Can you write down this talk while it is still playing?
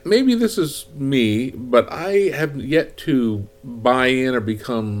maybe this is me, but I have yet to buy in or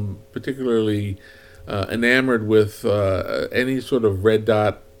become particularly enamored with any sort of red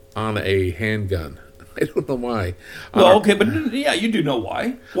dot on a handgun. I don't know why. Well, okay, but yeah, you do know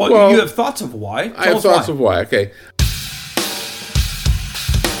why. Well, you have thoughts of why. I have thoughts of why. Okay.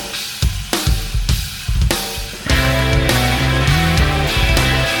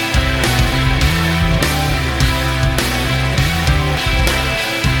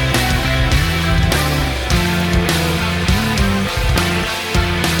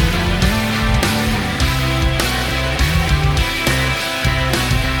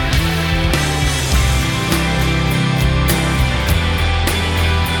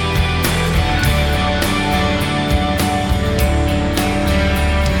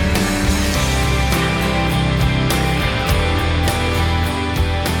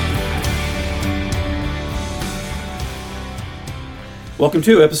 Welcome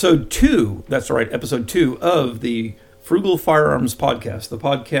to episode 2. That's right, episode 2 of the Frugal Firearms Podcast, the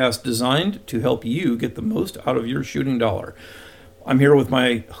podcast designed to help you get the most out of your shooting dollar. I'm here with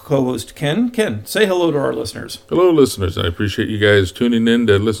my co-host, Ken. Ken, say hello to our listeners. Hello, listeners. I appreciate you guys tuning in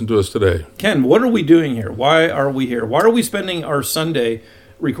to listen to us today. Ken, what are we doing here? Why are we here? Why are we spending our Sunday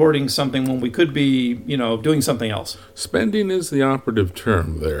recording something when we could be, doing something else? Spending is the operative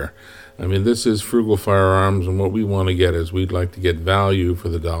term there. I mean, this is Frugal Firearms, and what we want to get is we'd like to get value for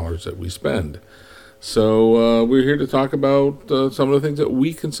the dollars that we spend. So we're here to talk about some of the things that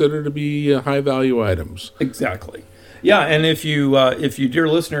we consider to be high-value items. Exactly. Yeah, and if you dear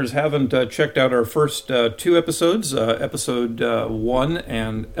listeners, haven't checked out our first 2 episodes, episode 1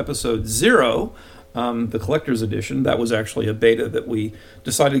 and episode 0, the collector's edition, that was actually a beta that we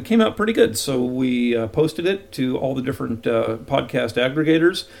decided came out pretty good. So we posted it to all the different podcast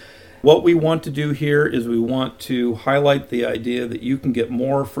aggregators. What we want to do here is we want to highlight the idea that you can get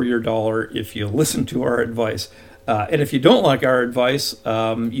more for your dollar if you listen to our advice. And if you don't like our advice,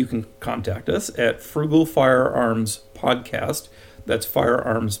 you can contact us at Frugal Firearms Podcast. That's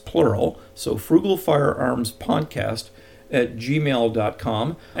firearms plural. So Frugal Firearms Podcast at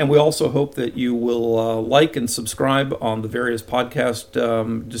gmail.com. And we also hope that you will like and subscribe on the various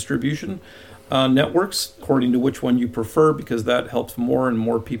podcast distribution networks, according to which one you prefer, because that helps more and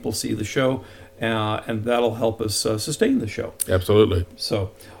more people see the show, and that'll help us sustain the show. Absolutely.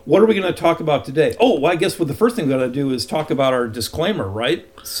 So, what are we going to talk about today? Oh, well, I guess the first thing we got to do is talk about our disclaimer, right?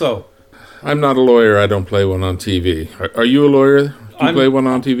 So, I'm not a lawyer. I don't play one on TV. Are you a lawyer? Do you play one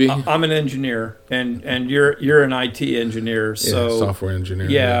on TV? I'm an engineer, and you're an IT engineer. So yeah, software engineer.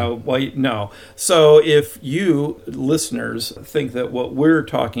 Yeah, well, no. So if you listeners think that what we're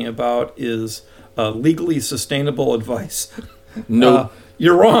talking about is legally sustainable advice, no,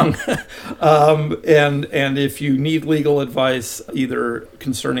 you're wrong. And if you need legal advice, either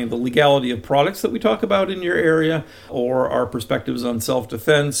concerning the legality of products that we talk about in your area, or our perspectives on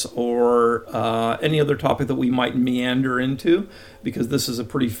self-defense, or any other topic that we might meander into, because this is a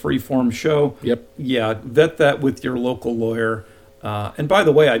pretty free-form show. Yep. Yeah, vet that with your local lawyer. And by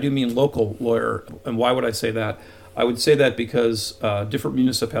the way, I do mean local lawyer. And why would I say that? I would say that because different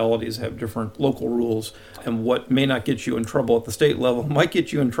municipalities have different local rules, and what may not get you in trouble at the state level might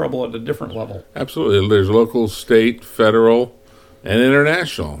get you in trouble at a different level. Absolutely. There's local, state, federal, and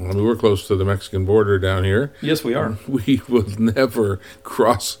international. I mean, we're close to the Mexican border down here. Yes, we are. We will never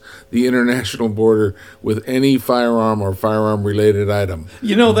cross the international border with any firearm or firearm-related item.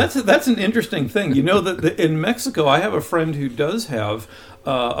 That's an interesting thing. That in Mexico, I have a friend who does have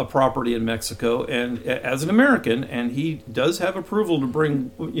a property in Mexico, and as an American, and he does have approval to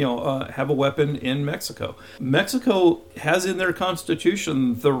bring, have a weapon in Mexico. Mexico has in their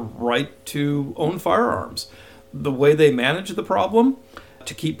constitution the right to own firearms. The way they manage the problem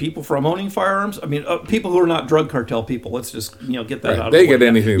to keep people from owning firearms. I mean, people who are not drug cartel people. Let's just get that out of the way. They get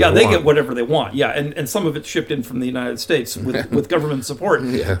anything. Yeah, they get whatever they want. Yeah, and some of it's shipped in from the United States with government support.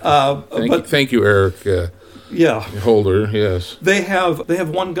 Yeah. Thank you, Eric. Holder. Yes. They have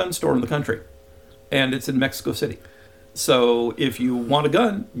one gun store in the country, and it's in Mexico City. So if you want a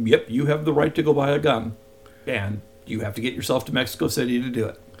gun, you have the right to go buy a gun, and you have to get yourself to Mexico City to do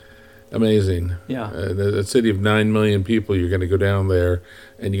it. Amazing. Yeah. A city of 9 million people, you're going to go down there,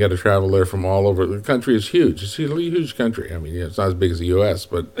 and you got to travel there from all over. The country is huge. It's a huge country. I mean, it's not as big as the U.S.,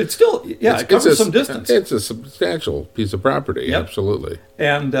 but it's still, it covers some distance. It's a substantial piece of property. Yep. Absolutely.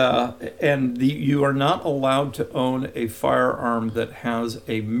 And you are not allowed to own a firearm that has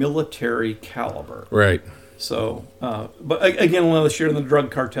a military caliber. Right. So, but again, unless you're in the drug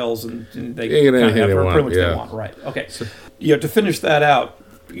cartels and they get anything have they want. They want. Right. Okay. So, to finish that out,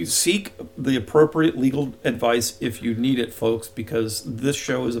 seek the appropriate legal advice if you need it, folks, because this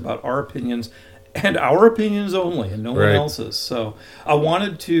show is about our opinions and our opinions only, and no one else's. So I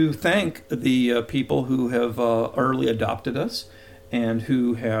wanted to thank the people who have early adopted us and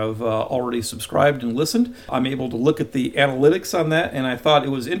who have already subscribed and listened. I'm able to look at the analytics on that, and I thought it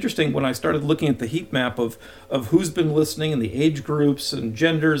was interesting when I started looking at the heat map of who's been listening and the age groups and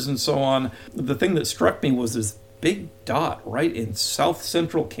genders and so on. The thing that struck me was this big dot right in south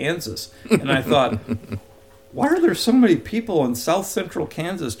central Kansas, and I thought, why are there so many people in south central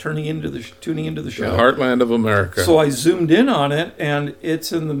Kansas tuning into the show? The heartland of America. So I zoomed in on it, and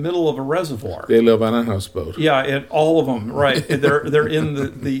it's in the middle of a reservoir. They live on a houseboat. Yeah, and all of them, right? they're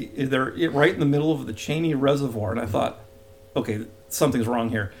in they're right in the middle of the Cheney Reservoir, and I thought, okay, something's wrong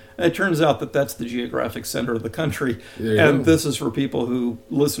here. And it turns out that that's the geographic center of the country, and this is for people who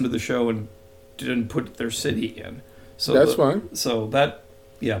listen to the show and didn't put their city in. So that's fine. So that.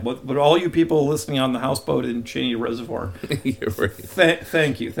 Yeah, but all you people listening on the houseboat in Cheney Reservoir, You're right.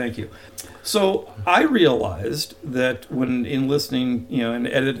 Thank you. So I realized that when in listening, and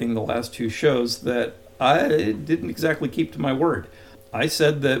editing the last two shows, that I didn't exactly keep to my word. I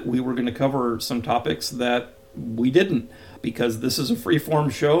said that we were going to cover some topics that we didn't, because this is a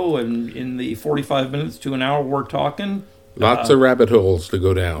free-form show, and in the 45 minutes to an hour we're talking. Lots of rabbit holes to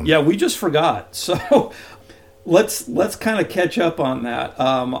go down. Yeah, we just forgot. So Let's kind of catch up on that.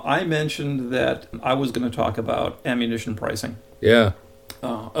 I mentioned that I was going to talk about ammunition pricing. Yeah.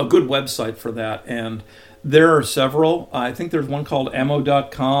 A good website for that, and there are several. I think there's one called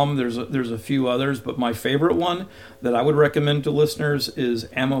ammo.com. There's a few others, but my favorite one that I would recommend to listeners is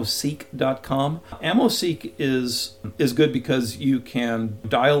ammoseek.com. Ammoseek is good because you can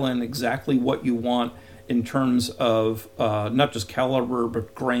dial in exactly what you want in terms of not just caliber,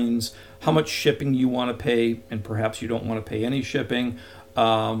 but grains, how much shipping you want to pay, and perhaps you don't want to pay any shipping,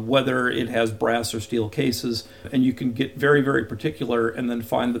 whether it has brass or steel cases, and you can get very, very particular and then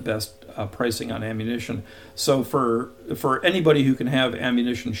find the best pricing on ammunition. So for anybody who can have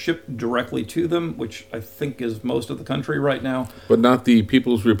ammunition shipped directly to them, which I think is most of the country right now. But not the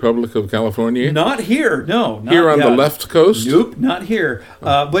People's Republic of California? Not here, no. Not here on yet. The left coast? Nope, not here.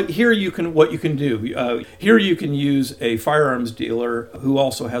 But here what you can do. Here you can use a firearms dealer who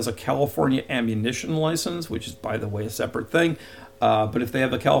also has a California ammunition license, which is, by the way, a separate thing. But if they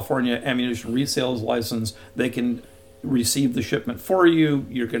have a California ammunition resales license, they can receive the shipment for you.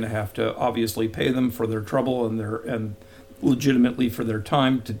 You're going to have to obviously pay them for their trouble and legitimately for their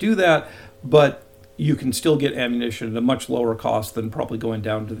time to do that, but you can still get ammunition at a much lower cost than probably going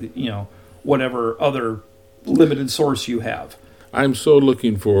down to the whatever other limited source you have. I'm so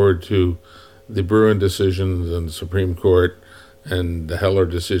looking forward to the Bruin decisions and the Supreme Court and the Heller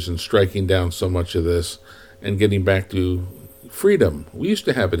decision striking down so much of this and getting back to freedom. We used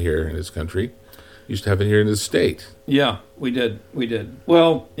to have it here in this country. Used to have it here in this state. Yeah, we did.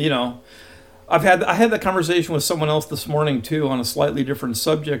 Well, I had that conversation with someone else this morning too on a slightly different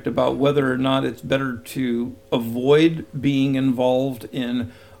subject about whether or not it's better to avoid being involved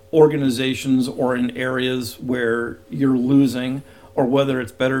in organizations or in areas where you're losing, or whether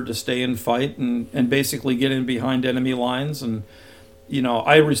it's better to stay and fight and basically get in behind enemy lines. And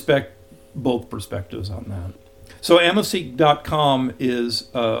I respect both perspectives on that. So ammoseek.com is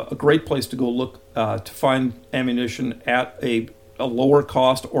a great place to go look to find ammunition at a lower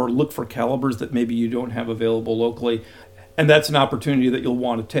cost, or look for calibers that maybe you don't have available locally. And that's an opportunity that you'll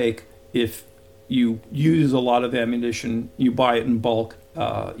want to take if you use a lot of ammunition, you buy it in bulk.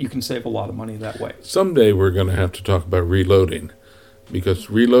 You can save a lot of money that way. Someday we're going to have to talk about reloading, because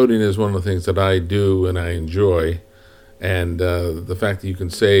reloading is one of the things that I do and I enjoy. And the fact that you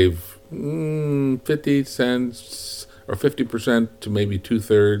can save 50 cents or 50% to maybe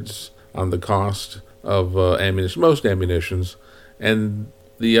 2/3 on the cost of ammunition, most ammunitions. And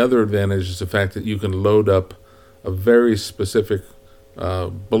the other advantage is the fact that you can load up a very specific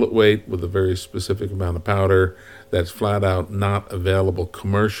bullet weight with a very specific amount of powder that's flat out not available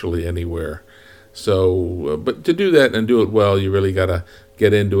commercially anywhere. So, but to do that and do it well, you really got to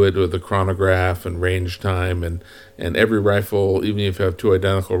get into it with the chronograph and range time, and every rifle, even if you have two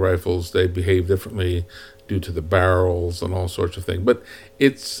identical rifles, they behave differently due to the barrels and all sorts of things. But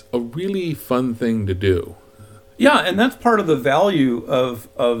it's a really fun thing to do. Yeah, and that's part of the value of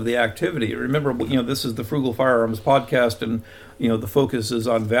the activity. Remember, this is the Frugal Firearms podcast, and the focus is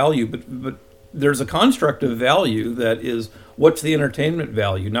on value, but there's a construct of value that is, what's the entertainment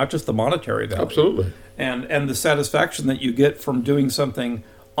value, not just the monetary value. Absolutely. And the satisfaction that you get from doing something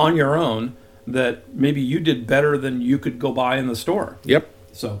on your own that maybe you did better than you could go buy in the store. Yep.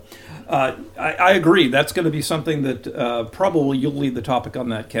 So I agree. That's going to be something that probably you'll lead the topic on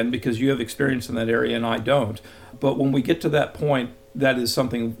that, Ken, because you have experience in that area and I don't. But when we get to that point, that is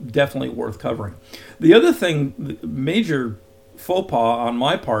something definitely worth covering. The other thing, the major faux pas on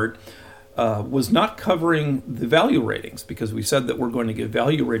my part, was not covering the value ratings, because we said that we're going to give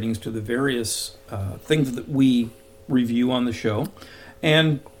value ratings to the various things that we review on the show.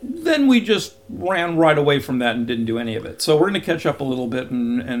 And then we just ran right away from that and didn't do any of it. So we're going to catch up a little bit,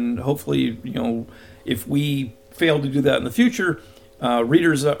 and hopefully, if we fail to do that in the future,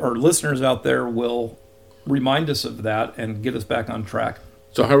 readers or listeners out there will remind us of that and get us back on track.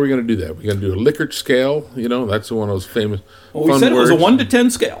 So how are we going to do that? We're going to do a Likert scale. That's one of those famous. Well, we said it was a 1 to 10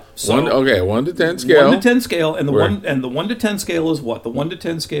 scale. So 1 to 10 scale. 1 to 10 scale, and the 1 to 10 scale is what? The 1 to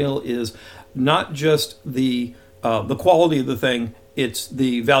 10 scale is not just the quality of the thing. It's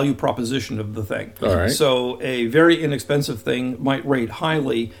the value proposition of the thing. All right. So a very inexpensive thing might rate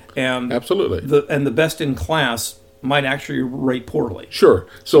highly, and absolutely, the best in class might actually rate poorly. Sure.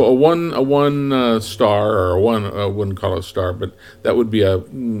 So a one star, or I wouldn't call it a star, but that would be a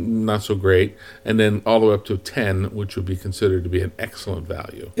not so great, and then all the way up to 10, which would be considered to be an excellent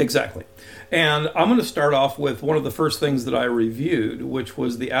value. Exactly. And I'm going to start off with one of the first things that I reviewed, which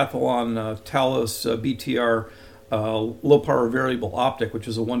was the Athlon Talos BTR low power variable optic, which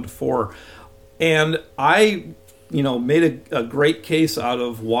is a 1 to 4. And I made a great case out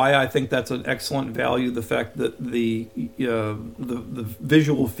of why I think that's an excellent value. The fact that the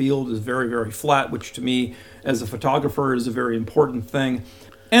visual field is very, very flat, which to me as a photographer is a very important thing.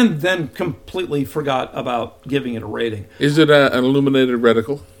 And then completely forgot about giving it a rating. Is it an illuminated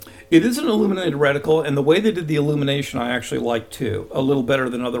reticle? It is an illuminated reticle, and the way they did the illumination I actually like too, a little better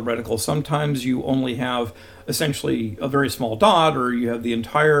than other reticles. Sometimes you only have essentially a very small dot, or you have the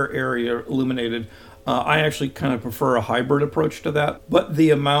entire area illuminated. I actually kind of prefer a hybrid approach to that, but the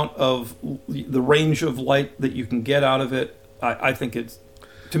amount of the range of light that you can get out of it, I think it's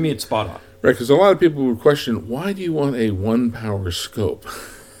spot on. Right, because a lot of people would question, why do you want a 1 power scope?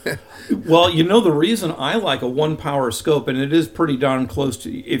 Well, the reason I like a 1 power scope, and it is pretty darn close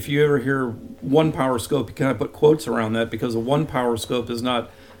to, if you ever hear 1 power scope, you kind of put quotes around that, because a 1 power scope is not,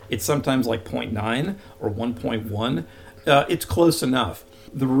 it's sometimes like 0.9 or 1.1. It's close enough.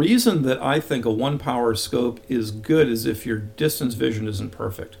 The reason that I think a 1 power scope is good is if your distance vision isn't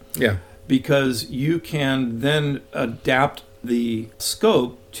perfect. Yeah. Because you can then adapt the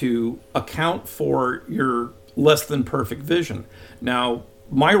scope to account for your less than perfect vision. Now,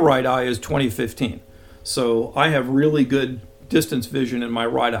 my right eye is 20/15, so I have really good distance vision in my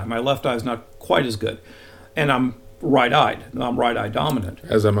right eye. My left eye is not quite as good, and I'm right-eyed. I'm right-eye dominant.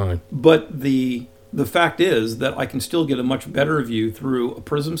 As am I. But the fact is that I can still get a much better view through a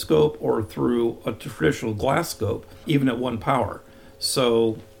prism scope or through a traditional glass scope, even at 1 power.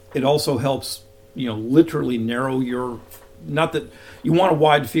 So it also helps, literally narrow your, not that you want a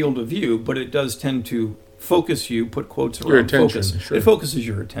wide field of view, but it does tend to focus you, put quotes around your attention, focus. Sure. It focuses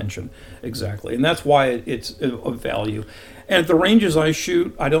your attention, exactly. And that's why it's of value. And at the ranges I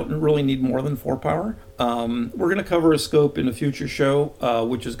shoot, I don't really need more than 4 power. We're going to cover a scope in a future show,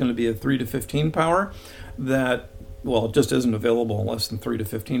 which is going to be a 3 to 15 power that, well, it just isn't available in less than 3 to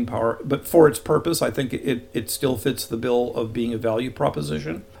 15 power. But for its purpose, I think it still fits the bill of being a value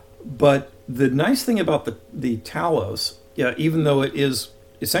proposition. But the nice thing about the Talos, even though it is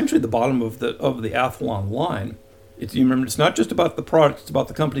essentially the bottom of the Athlon line, you remember, it's not just about the product, it's about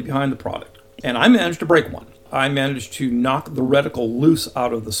the company behind the product. And I managed to break one. I managed to knock the reticle loose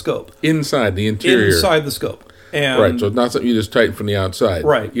out of the scope. Inside the interior. Inside the scope. And right, so it's not something you just tighten from the outside.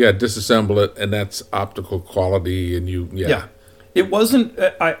 Right. You got to disassemble it, and that's optical quality, and Yeah. It wasn't,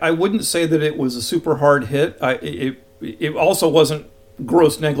 I wouldn't say that it was a super hard hit. It also wasn't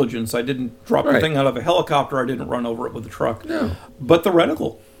gross negligence. I didn't drop the thing out of a helicopter. I didn't run over it with a truck. No. But the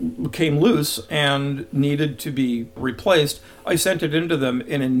reticle came loose and needed to be replaced. I sent it into them,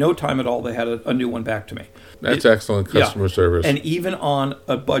 and in no time at all, they had a new one back to me. That's excellent customer service. And even on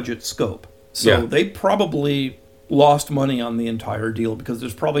a budget scope. So they probably lost money on the entire deal because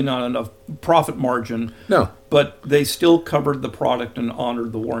there's probably not enough profit margin. No. But they still covered the product and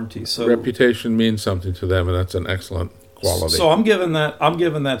honored the warranty. So reputation means something to them, and that's an excellent quality. So I'm giving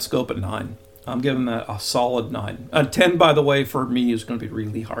that scope a 9. I'm giving that a solid 9. A 10, by the way, for me is going to be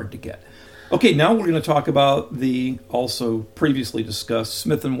really hard to get. Okay, now we're going to talk about the also previously discussed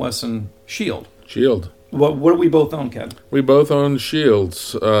Smith & Wesson Shield. Shield. What do we both own, Ken? We both own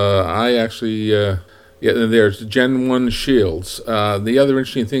Shields. I actually, there's Gen 1 Shields. The other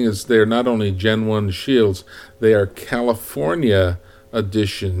interesting thing is they're not only Gen 1 Shields, they are California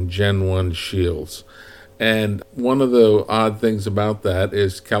edition Gen 1 Shields. And one of the odd things about that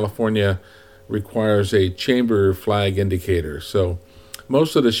is California requires a chamber flag indicator. So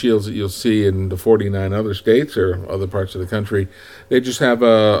most of the shields that you'll see in the 49 other states or other parts of the country, they just have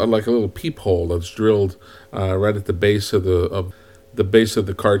like a little peephole that's drilled right at the base of the base of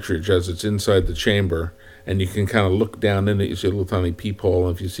the cartridge as it's inside the chamber, and you can kind of look down in it. You see a little tiny peephole,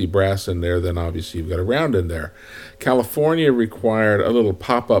 and if you see brass in there, then obviously you've got a round in there. California required a little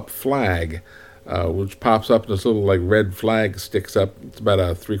pop-up flag, which pops up, and this little like red flag sticks up. It's about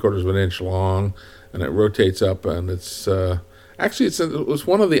a 3/4 of an inch long, and it rotates up, and it's actually it was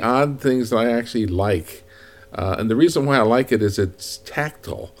one of the odd things that I actually like. And the reason why I like it is it's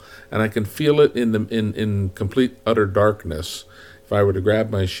tactile, and I can feel it in complete utter darkness. If I were to grab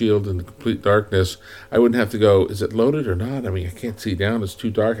my shield in complete darkness, I wouldn't have to go, is it loaded or not? I mean, I can't see down. It's too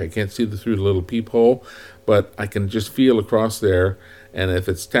dark. I can't see through the little peephole, but I can just feel across there. And if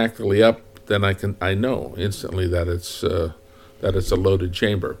it's tactically up, then I know instantly that it's a loaded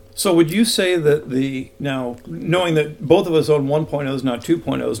chamber. So would you say that now, knowing that both of us own 1.0s, not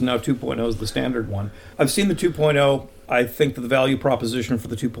 2.0s, now 2.0 is the standard one. I've seen the 2.0. I think that the value proposition for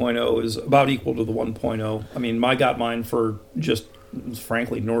the 2.0 is about equal to the 1.0. I mean, I got mine for just,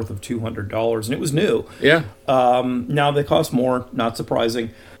 frankly, north of $200, and it was new. Yeah. Now they cost more, not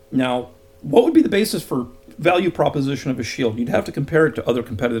surprising. Now, what would be the basis for value proposition of a shield? You'd have to compare it to other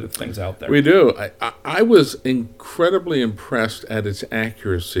competitive things out there. We do. I was incredibly impressed at its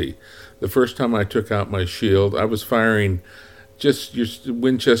accuracy. The first time I took out my shield, I was firing just your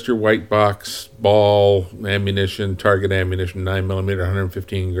Winchester white box ball ammunition, target ammunition, 9mm,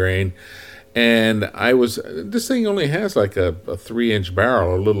 115 grain. And this thing only has like a 3-inch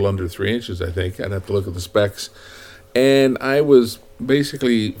barrel, a little under 3 inches, I think. I'd have to look at the specs. And I was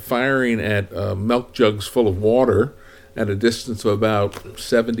basically firing at milk jugs full of water at a distance of about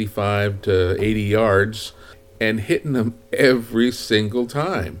 75 to 80 yards and hitting them every single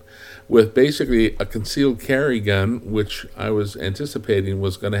time with basically a concealed carry gun, which I was anticipating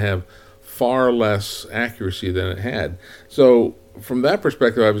was going to have far less accuracy than it had. So from that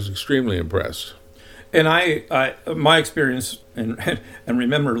perspective, I was extremely impressed. And my experience, and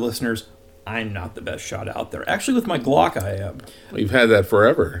remember, listeners, I'm not the best shot out there. Actually, with my Glock, I am. You've had that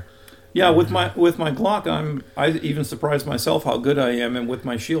forever. Yeah, with my Glock, I even surprised myself how good I am, and with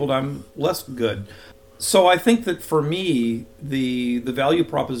my shield, I'm less good. So I think that for me, the value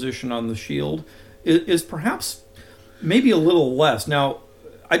proposition on the shield is perhaps maybe a little less. Now,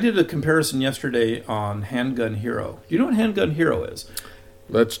 I did a comparison yesterday on Handgun Hero. Do you know what Handgun Hero is?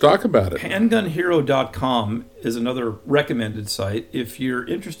 Let's talk about it. HandgunHero.com is another recommended site if you're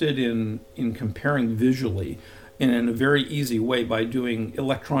interested in comparing visually and in a very easy way by doing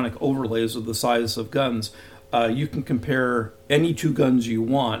electronic overlays of the size of guns. You can compare any two guns you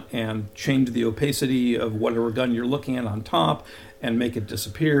want and change the opacity of whatever gun you're looking at on top and make it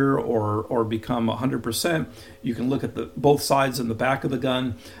disappear or become 100%. You can look at both sides and the back of the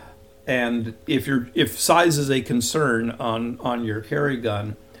gun. And if size is a concern on your carry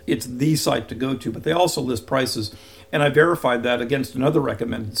gun, it's the site to go to. But they also list prices. And I verified that against another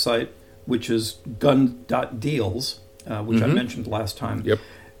recommended site, which is gun.deals, which I mentioned last time. Yep.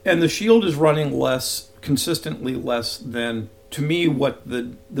 And the shield is running consistently less than, to me, what the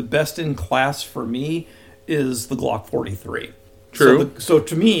best in class for me is the Glock 43. True. So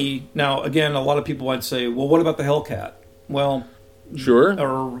to me, now, again, a lot of people might say, well, what about the Hellcat? Well, sure.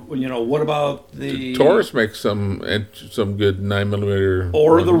 Or, what about the Taurus makes some good 9mm.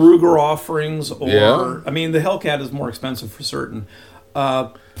 Or ones. the Ruger offerings. Or, yeah. I mean, the Hellcat is more expensive for certain.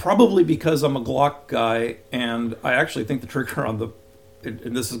 Probably because I'm a Glock guy, and I actually think the trigger on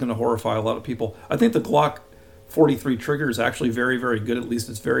and this is going to horrify a lot of people, I think the Glock 43 trigger is actually very, very good. At least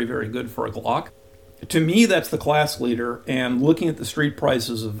it's very, very good for a Glock. To me, that's the class leader, and looking at the street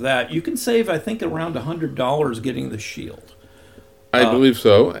prices of that, you can save, I think, around $100 getting the shield. I believe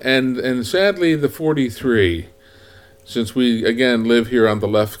so. And sadly, the 43, since we, again, live here on the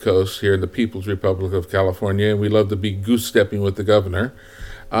left coast, here in the People's Republic of California, and we love to be goose-stepping with the governor,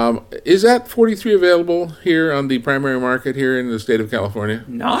 is that 43 available here on the primary market here in the state of California?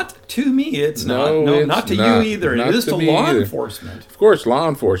 Not to me, it's not. No, it's not to not. you either. Not It is to law either. enforcement. Of course, law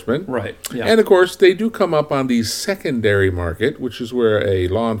enforcement. Right, yeah. And, of course, they do come up on the secondary market, which is where a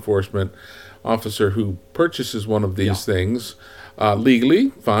law enforcement officer who purchases one of these things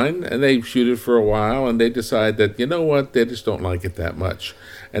legally, fine, and they shoot it for a while, and they decide that, you know what, they just don't like it that much.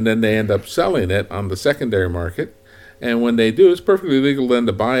 And then they end up selling it on the secondary market, And when they do, it's perfectly legal then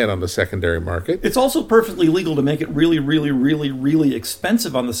to buy it on the secondary market. It's also perfectly legal to make it really, really, really, really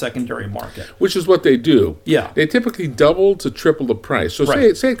expensive on the secondary market. Which is what they do. Yeah. They typically double to triple the price. So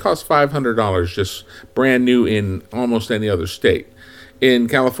Right. say it costs $500 just brand new in almost any other state. In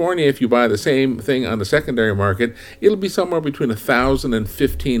California, if you buy the same thing on the secondary market, it'll be somewhere between $1,000 and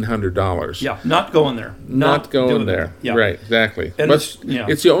 $1,500. Yeah, not going there. Not going doing there. that. Yeah. Right, exactly. And But yeah.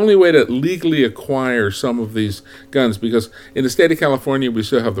 it's the only way to legally acquire some of these guns, because in the state of California, we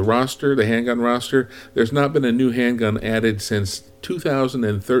still have the roster, the handgun roster. There's not been a new handgun added since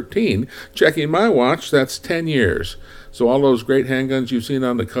 2013. Checking my watch, that's 10 years. So all those great handguns you've seen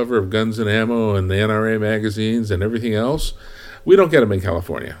on the cover of Guns and Ammo and the NRA magazines and everything else, we don't get them in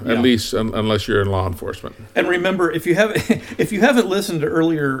California, Yeah. at least unless you're in law enforcement. And remember, if you haven't listened to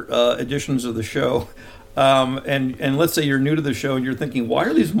earlier editions of the show, and let's say you're new to the show and you're thinking, why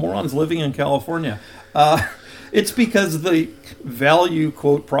are these morons living in California? It's because the value,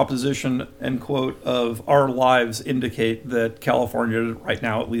 quote, proposition, end quote, of our lives indicate that California, right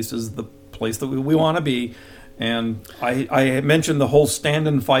now at least, is the place that we want to be. And I mentioned the whole stand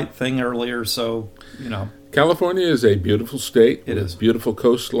and fight thing earlier, so, California is a beautiful state. It is. Beautiful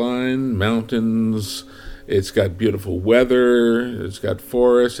coastline, mountains. It's got beautiful weather. It's got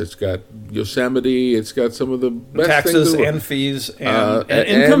forests. It's got Yosemite. It's got some of the best taxes things and fees and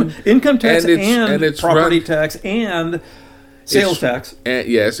income tax and it's property tax and sales tax.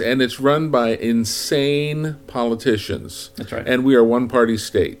 Yes, and it's run by insane politicians. That's right. And we are one-party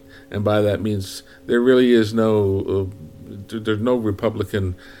state, and by that means there really is there's no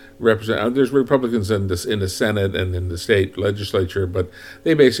Republican represent. There's Republicans in the Senate and in the state legislature, but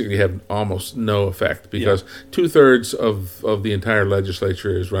they basically have almost no effect because 2/3 of the entire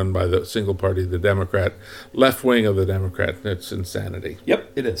legislature is run by the single party, the Democrat, left wing of the Democrat. It's insanity.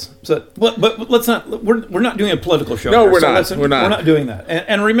 Yep, it is. So, but let's not. We're not doing a political show. No, here, we're so not. We're not. We're not doing that.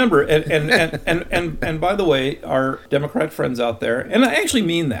 And remember, and by the way, our Democrat friends out there, and I actually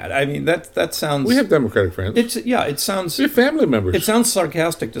mean that. I mean that sounds. We have Democratic friends. It sounds. We have family members. It sounds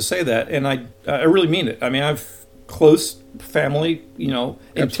sarcastic to say that, and I really mean it. I mean, I've close family,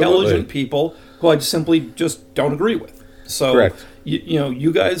 intelligent people who I simply just don't agree with. So, correct.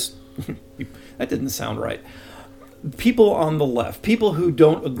 You guys, that didn't sound right. People on the left, people who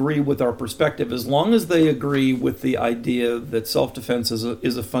don't agree with our perspective, as long as they agree with the idea that self-defense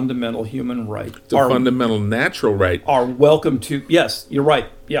is a fundamental human right. It's a fundamental natural right. Are welcome to, yes, you're right.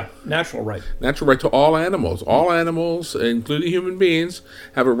 Yeah, natural right. Natural right to all animals. All animals, including human beings,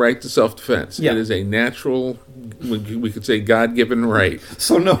 have a right to self-defense. Yeah. It is a natural, we could say, God-given right.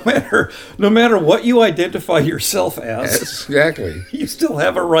 So no matter what you identify yourself as, Yes, exactly. you still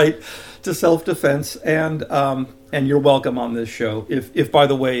have a right to self-defense, and you're welcome on this show. If by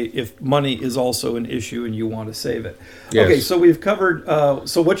the way, if money is also an issue and you want to save it. Yes. Okay, so we've covered.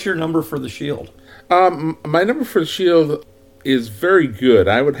 So what's your number for the Shield? My number for the Shield is very good.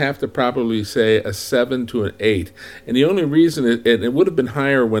 I would have to probably say a 7 to an 8. And the only reason it would have been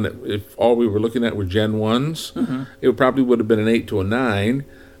higher if all we were looking at were Gen 1s. Mm-hmm. It probably would have been an 8 to a 9.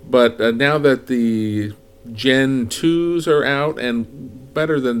 But now that the Gen 2s are out, and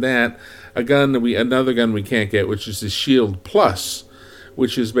better than that, another gun we can't get, which is the Shield Plus,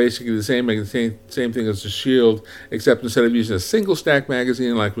 which is basically the same thing as the Shield, except instead of using a single stack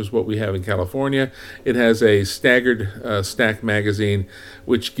magazine like was what we have in California, it has a staggered stack magazine,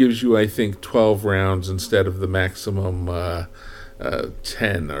 which gives you, I think, 12 rounds instead of the maximum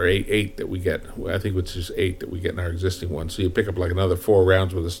 10 or 8 that we get. I think it's just 8 that we get in our existing one. So you pick up like another 4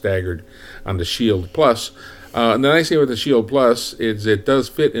 rounds with a staggered on the Shield Plus. And the nice thing with the Shield Plus is it does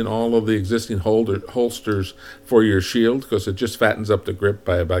fit in all of the existing holsters for your Shield, because it just fattens up the grip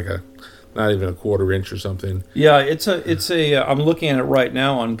by like not even a quarter inch or something. Yeah, it's a. I'm looking at it right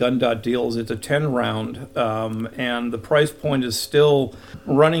now on Gun.Deals. It's a 10 round, and the price point is still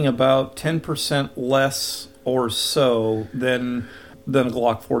running about 10% less or so than a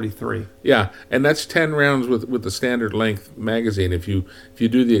Glock 43. Yeah, and that's 10 rounds with the standard length magazine. If you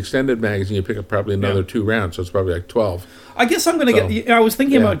do the extended magazine, you pick up probably another 2 rounds, so it's probably like 12. I guess I'm going to get. I was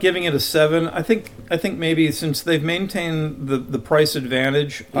thinking about giving it a 7. I think maybe since they've maintained the price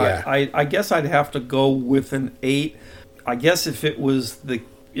advantage, I guess I'd have to go with an 8. I guess if it was a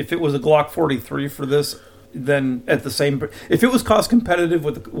Glock 43 for this, then at the same, if it was cost competitive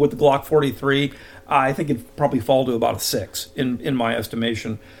with the Glock 43, I think it'd probably fall to about a 6 in my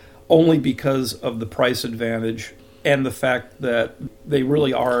estimation, only because of the price advantage and the fact that they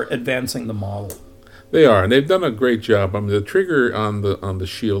really are advancing the model. They are, and they've done a great job. I mean, the trigger on the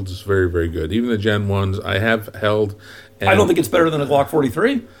Shields is very, very good. Even the Gen 1s I have held. And I don't think it's better than a Glock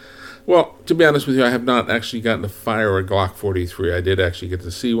 43. Well, to be honest with you, I have not actually gotten to fire a Glock 43. I did actually get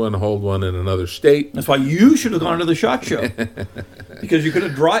to see one, hold one in another state. That's why you should have gone to the SHOT Show. Because you could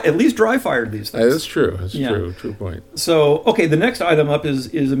have at least dry fired these things. That's true. That's true. True point. So, okay, the next item up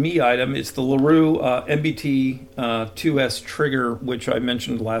is a me item. It's the LaRue MBT 2S trigger, which I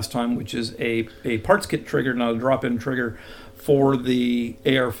mentioned last time, which is a parts kit trigger, not a drop-in trigger, for the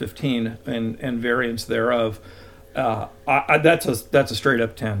AR-15 and variants thereof. That's a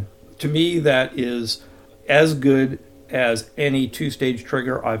straight-up 10. To me, that is as good as any two-stage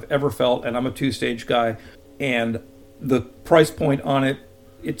trigger I've ever felt, and I'm a two-stage guy. And the price point on it,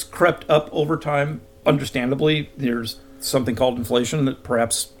 it's crept up over time. Understandably, there's something called inflation that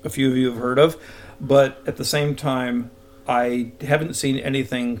perhaps a few of you have heard of. But at the same time, I haven't seen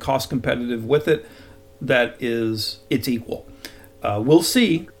anything cost competitive with it that is its equal. We'll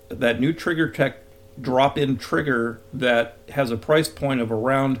see that new Trigger Tech drop-in trigger that has a price point of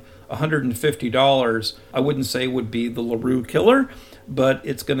around $150. I wouldn't say would be the LaRue killer, but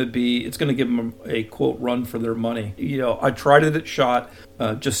it's going to give them a quote run for their money. I tried it at SHOT,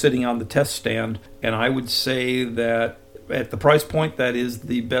 just sitting on the test stand, and I would say that at the price point, that is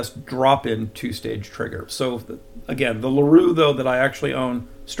the best drop-in two-stage trigger. So again, the LaRue though that I actually own,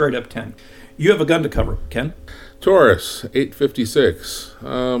 straight up 10. You have a gun to cover, Ken. Taurus 856.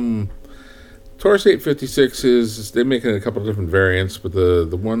 Taurus 856 they make it in a couple of different variants, but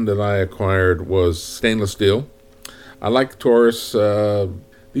the one that I acquired was stainless steel. I like Taurus. They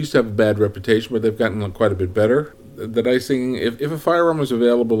used to have a bad reputation, but they've gotten quite a bit better. The nice thing, if a firearm is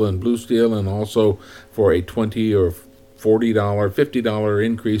available in blue steel and also for a $20 or $40, $50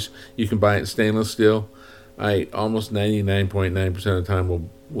 increase, you can buy it in stainless steel. I almost 99.9% of the time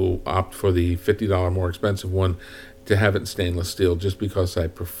will opt for the $50 more expensive one to have it in stainless steel, just because I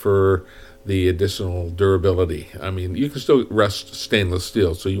prefer the additional durability. I mean, you can still rust stainless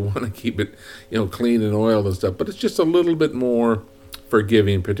steel, so you want to keep it, clean and oiled and stuff, but it's just a little bit more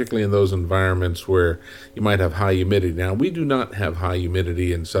forgiving, particularly in those environments where you might have high humidity. Now, we do not have high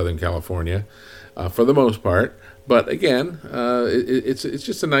humidity in Southern California, for the most part, but again, it's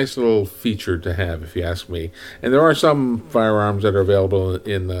just a nice little feature to have, if you ask me. And there are some firearms that are available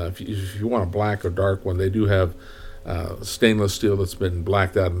in, if you want a black or dark one, they do have stainless steel that's been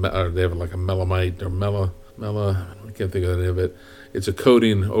blacked out. They have like a melamite or I can't think of the name of it. It's a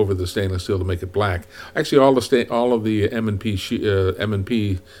coating over the stainless steel to make it black. Actually, all of the M&P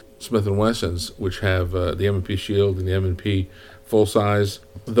Smith & Wessons, which have the M&P Shield and the M&P full size,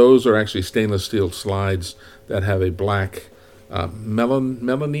 those are actually stainless steel slides that have a black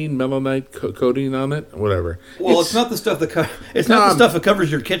melanite coating on it, whatever. Well, it's not the stuff that the stuff that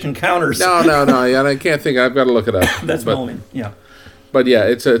covers your kitchen counters. No. Yeah, I can't think. I've got to look it up. That's melamine. Yeah. But yeah,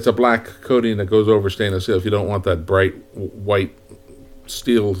 it's a black coating that goes over stainless steel if you don't want that bright white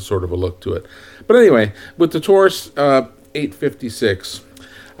steel sort of a look to it. But anyway, with the Taurus 856,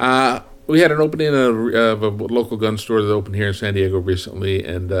 we had an opening of a local gun store that opened here in San Diego recently,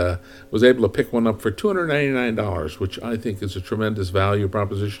 and was able to pick one up for $299, which I think is a tremendous value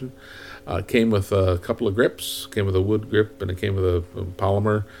proposition. Came with a couple of grips, came with a wood grip, and it came with a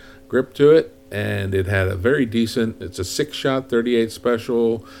polymer grip to it, and it had a very decent, it's a 6-shot 38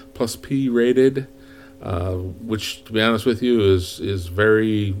 special plus P rated, which, to be honest with you, is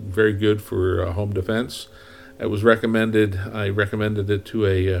very, very good for home defense. It was recommended. I recommended it to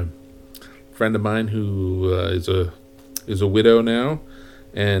a friend of mine who is a widow now,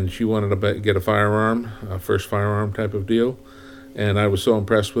 and she wanted to get a firearm, a first firearm type of deal, and I was so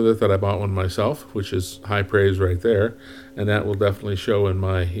impressed with it that I bought one myself, which is high praise right there, and that will definitely show in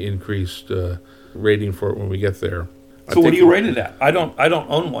my increased rating for it when we get there. So what do you rate it at? I don't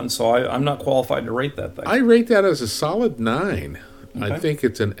own one, so I'm not qualified to rate that thing. I rate that as a solid 9. Okay. I think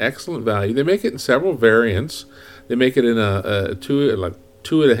it's an excellent value. They make it in several variants. They make it in a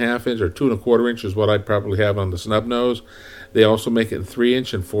 2.5 inch or 2.25 inch is what I'd probably have on the snub nose. They also make it in 3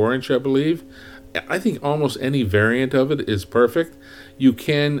 inch and 4 inch, I believe. I think almost any variant of it is perfect. You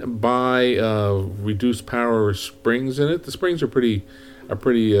can buy reduced power springs in it. The springs are pretty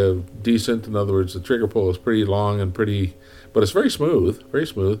decent. In other words, the trigger pull is pretty long and but it's very smooth.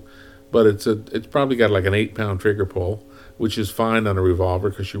 But it's probably got like an 8-pound trigger pull, which is fine on a revolver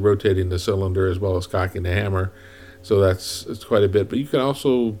because you're rotating the cylinder as well as cocking the hammer. So it's quite a bit. But you can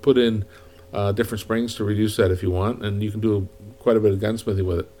also put in different springs to reduce that if you want, and you can do quite a bit of gunsmithing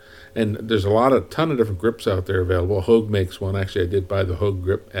with it. And there's a ton of different grips out there available. Hogue makes one. Actually, I did buy the Hogue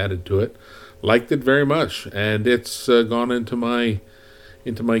grip added to it. Liked it very much, and it's gone into my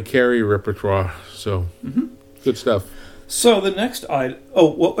carry repertoire. So good stuff. So the next item. Oh,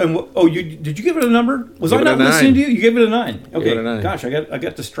 well, did you give it a number? Was Give I it a not 9. listening to you? You gave it a 9. Okay. Give it a 9. Gosh, I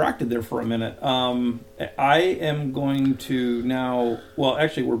got distracted there for a minute. I am going to now. Well,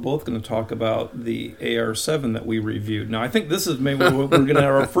 actually, we're both going to talk about the AR7 that we reviewed. Now, I think this is maybe we're going to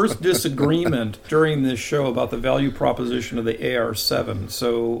have our first disagreement during this show about the value proposition of the AR7.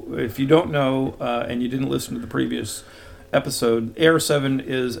 So, if you don't know and you didn't listen to the previous episode, AR7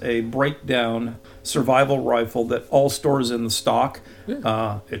 is a breakdown survival rifle that all stores in the stock.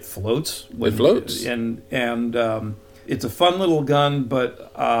 Yeah. It floats. It floats. And it's a fun little gun,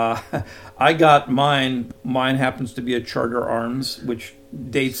 but I got mine. Mine happens to be a Charter Arms, which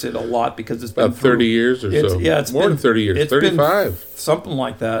dates it a lot because it's been About 30 years or so. Yeah, it's more been, than 30 years. It's 35. Been something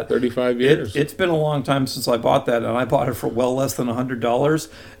like that. 35 years. It's been a long time since I bought that, and I bought it for well less than $100.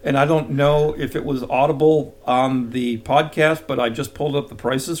 And I don't know if it was audible on the podcast, but I just pulled up the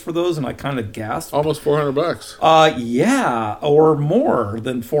prices for those, and I kind of gasped. Almost $400. Yeah, or more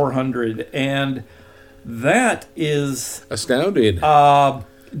than 400, and that is Astounding.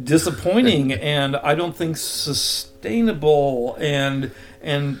 disappointing, and I don't think sustainable. And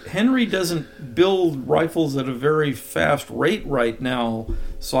Henry doesn't build rifles at a very fast rate right now,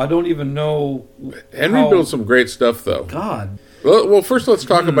 so I don't even know. Henry builds some great stuff, though. God. Well, first let's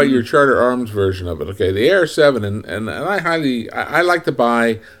talk about your Charter Arms version of it. Okay, the AR7, and I like to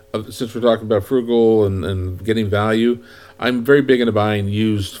buy, since we're talking about frugal and getting value, I'm very big into buying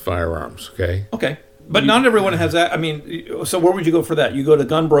used firearms. Okay. But not everyone has that. I mean, so where would you go for that? You go to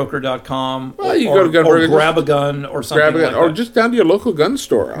gunbroker.com Well, you go to Gunbroker, or grab a gun or something like that. Or just down to your local gun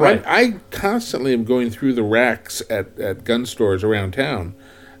store. Right. I constantly am going through the racks at gun stores around town,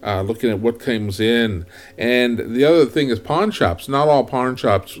 looking at what comes in. And the other thing is pawn shops. Not all pawn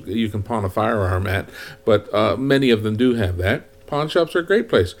shops you can pawn a firearm at, but many of them do have that. Pawn shops are a great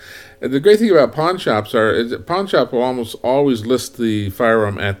place. And the great thing about pawn shops is that pawn shop will almost always list the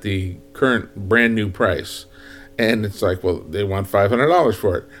firearm at the current brand new price. And it's like, well, they want $500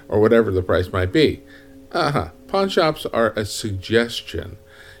 for it, or whatever the price might be. Pawn shops are a suggestion.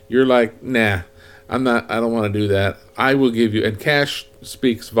 You're like, nah, I don't want to do that. I will give you, and cash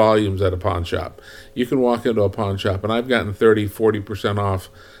speaks volumes at a pawn shop. You can walk into a pawn shop, and I've gotten 30-40% off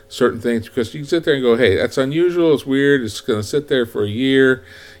certain things because you can sit there and go, hey, that's unusual, it's weird, it's going to sit there for a year.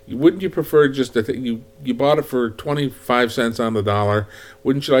 Wouldn't you prefer just that you bought it for 25 cents on the dollar?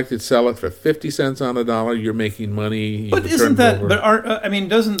 Wouldn't you like to sell it for 50 cents on the dollar? You're making money. But isn't that? But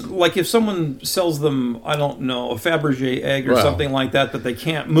doesn't, like, if someone sells them, I don't know, a Fabergé egg or something like that they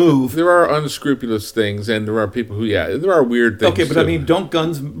can't move? There are unscrupulous things, and there are people who, there are weird things. Okay, but too. I mean, don't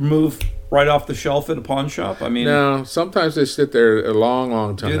guns move right off the shelf at a pawn shop? I mean, no. Sometimes they sit there a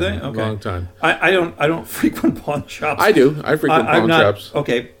long time. Do they? Okay. A long time. I don't frequent pawn shops. I do. I frequent pawn shops.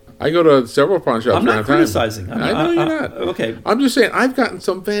 Okay. I go to several pawn shops. I'm not criticizing. I know you're not. Okay. I'm just saying I've gotten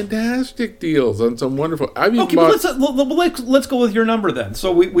some fantastic deals on some wonderful. But let's go with your number then.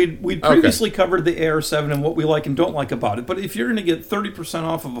 So we previously covered the AR7 and what we like and don't like about it. But if you're going to get 30%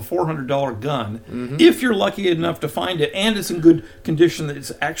 off of a $400 gun, if you're lucky enough to find it and it's in good condition, that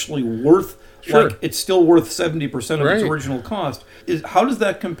it's actually worth. Sure. Like it's still worth 70% of its original cost. How does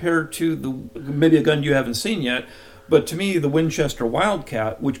that compare to maybe a gun you haven't seen yet? But to me, the Winchester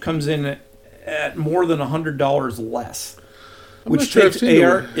Wildcat, which comes in at more than $100 less, which takes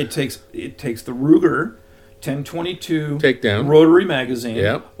it takes the Ruger 1022 takedown rotary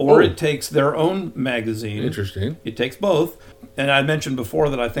magazine, or it takes their own magazine. Interesting. It takes both. And I mentioned before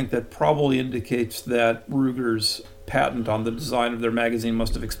that I think that probably indicates that Ruger's patent on the design of their magazine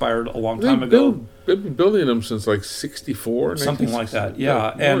must have expired a long time ago. They've been building them since like 64, something like that.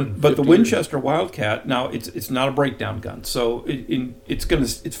 Yeah, but the Winchester Wildcat, now it's not a breakdown gun, so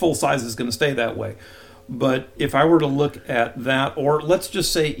its full size is going to stay that way. But if I were to look at that, or let's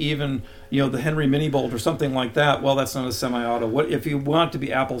just say even the Henry Mini Bolt or something like that, well, that's not a semi-auto. What if you want to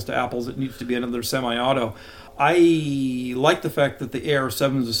be apples to apples? It needs to be another semi-auto. I like the fact that the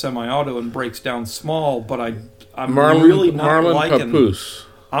AR7 is a semi-auto and breaks down small, but I'm really not liking. Papoose.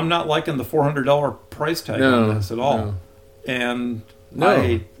 I'm not liking the $400 price tag on this at all. No. And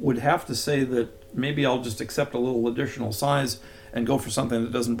I would have to say that maybe I'll just accept a little additional size and go for something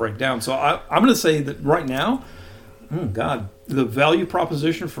that doesn't break down. So I'm going to say that right now, the value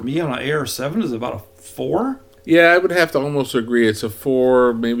proposition for me on an AR7 is about a 4. Yeah, I would have to almost agree. It's a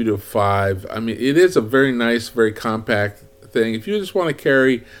 4, maybe to a 5. I mean, it is a very nice, very compact thing. If you just want to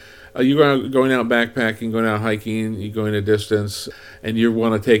carry, you're going out backpacking, going out hiking, you're going a distance, and you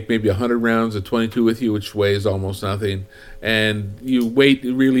want to take maybe 100 rounds of 22 with you, which weighs almost nothing, and weight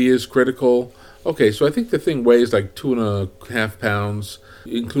really is critical. Okay, so I think the thing weighs like 2.5 pounds,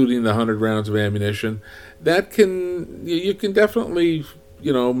 including the 100 rounds of ammunition. That can you can definitely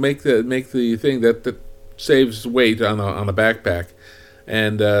make the thing that saves weight on a backpack,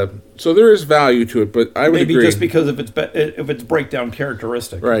 and so there is value to it. But I would Maybe agree. just because of its breakdown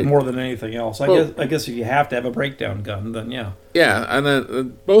characteristic, Right. more than anything else. I guess if you have to have a breakdown gun, then yeah. Yeah, and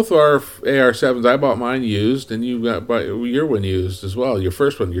then both our AR-7s. I bought mine used, and you bought your one used as well. Your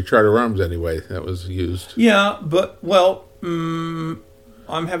first one, your Charter Arms, anyway, that was used. Yeah, but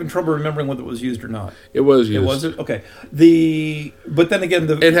I'm having trouble remembering whether it was used or not. It was used. It was it? Okay. But then again,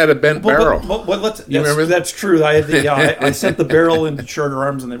 It had a bent barrel. Remember? That's true. I sent the barrel into Charter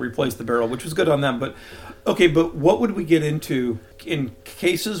Arms and they replaced the barrel, which was good on them. But okay, but what would we get into in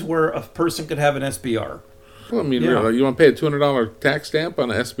cases where a person could have an SBR? Well, I mean, Yeah. really, you want to pay a $200 tax stamp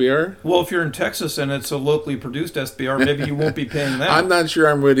on an SBR? Well, if you're in Texas and it's a locally produced SBR, maybe you won't be paying that. I'm not sure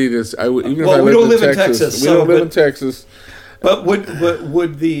I'm ready to. Even Well, if I we lived don't live in Texas, We so- don't live in Texas. But what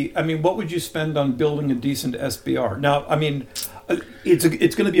would you spend on building a decent SBR? Now, I mean, it's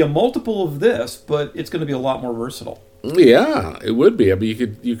going to be a multiple of this, but it's going to be a lot more versatile. Yeah, it would be. I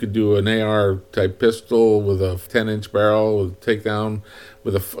mean, you could do an AR type pistol with a 10-inch barrel with takedown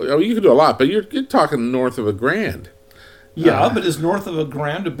with you could do a lot, but you're talking north of $1,000. Yeah, but is north of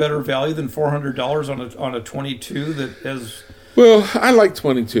 $1,000 a better value than $400 on a 22 that has? Well, I like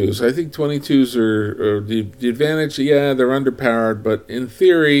 22s. I think 22s are the advantage. Yeah, they're underpowered, but in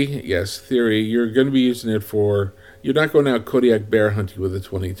theory, you're going to be using it for. You're not going out Kodiak bear hunting with a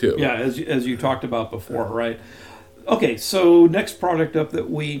 22. Yeah, as you talked about before, right? Okay, so next product up that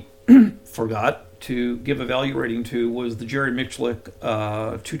we forgot to give a value rating to was the Jerry Michlik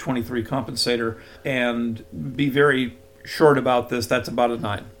 223 compensator, and be very short about this. That's about a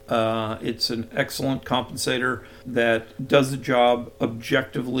 9. It's an excellent compensator that does the job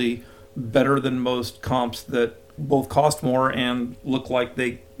objectively better than most comps that both cost more and look like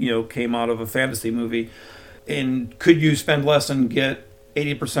they came out of a fantasy movie. And could you spend less and get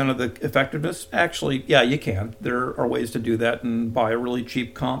 80% of the effectiveness? Actually, yeah, you can. There are ways to do that and buy a really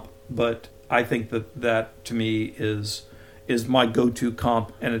cheap comp, but I think that to me is my go-to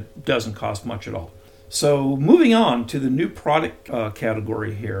comp, and it doesn't cost much at all. So moving on to the new product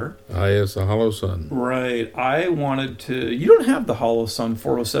category here. Yes, the Hollow Sun. Right. I wanted to... You don't have the Hollow Sun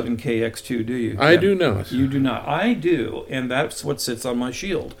 407K X2, do you? I do not. You do not. I do, and that's what sits on my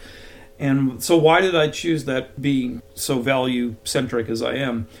shield. And so why did I choose that, being so value-centric as I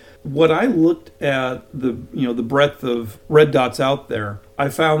am? What I looked at, the breadth of red dots out there, I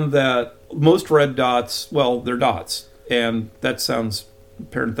found that most red dots, well, they're dots, and that sounds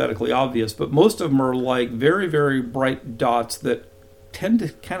parenthetically obvious, but most of them are like very, very bright dots that tend to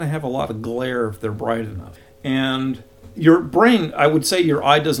kind of have a lot of glare if they're bright enough. And your brain, I would say your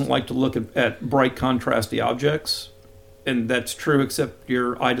eye doesn't like to look at bright, contrasty objects. And that's true, except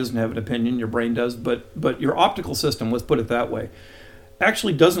your eye doesn't have an opinion, your brain does. But your optical system, let's put it that way,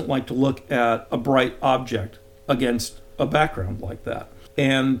 actually doesn't like to look at a bright object against a background like that.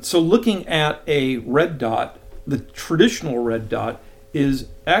 And so looking at a red dot, the traditional red dot, is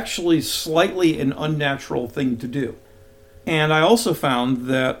actually slightly an unnatural thing to do. And I also found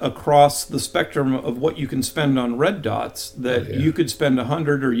that across the spectrum of what you can spend on red dots, that you could spend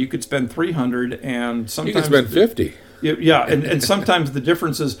 100 or you could spend 300, and sometimes you can spend 50. Yeah, and sometimes the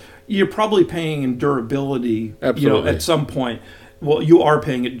difference is you're probably paying in durability. Absolutely. At some point. Well, you are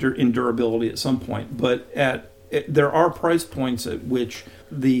paying it in durability at some point, but there are price points at which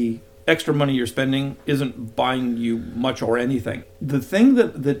the extra money you're spending isn't buying you much or anything. The thing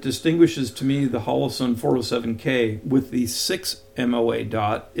that distinguishes to me the Holosun 407K with the 6 MOA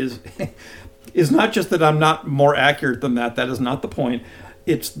dot is not just that I'm not more accurate than that. That is not the point.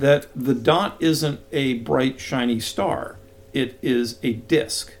 It's that the dot isn't a bright, shiny star. It is a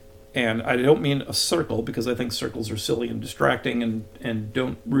disc. And I don't mean a circle, because I think circles are silly and distracting and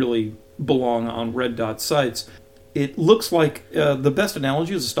don't really belong on red dot sites. It looks like the best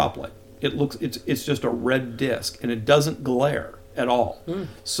analogy is a stoplight. It's just a red disc, and it doesn't glare at all.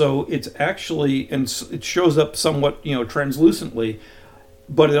 So it's actually, and it shows up somewhat translucently,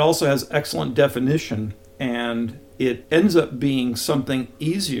 but it also has excellent definition, and it ends up being something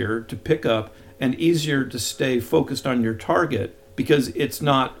easier to pick up and easier to stay focused on your target, because it's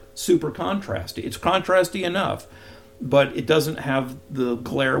not super contrasty. It's contrasty enough, but it doesn't have the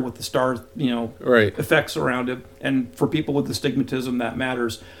glare with the star, effects around it. And for people with astigmatism, that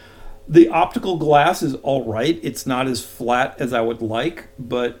matters. The optical glass is all right. It's not as flat as I would like,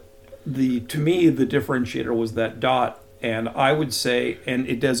 but to me, the differentiator was that dot. And I would say, and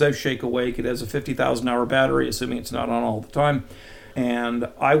it does have shake awake. It has a 50,000 hour battery, assuming it's not on all the time. And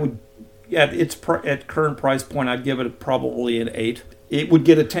I would, at current price point, I'd give it probably an 8. It would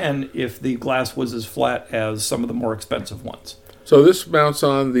get a 10 if the glass was as flat as some of the more expensive ones. So this mounts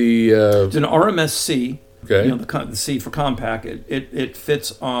on the... It's an RMS-C. Okay. The C for compact. It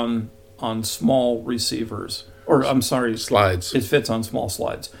fits on small receivers. Or, I'm sorry. Slides. It fits on small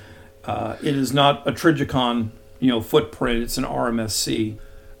slides. It is not a Trigicon, footprint. It's an RMS-C.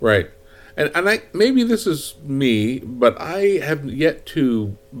 Right. And maybe this is me, but I have yet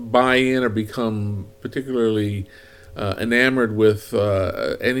to buy in or become particularly enamored with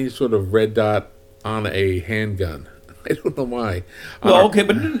any sort of red dot on a handgun. I don't know why. Well, okay,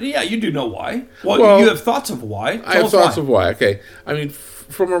 but yeah, you do know why. Well, you have thoughts of why. I have thoughts of why. Okay. I mean,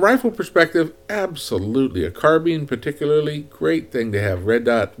 from a rifle perspective, absolutely. A carbine particularly, great thing to have. Red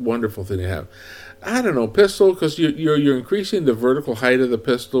dot, wonderful thing to have. I don't know, pistol, because you're increasing the vertical height of the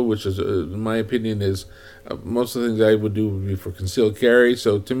pistol, which is, in my opinion, is most of the things I would do would be for concealed carry.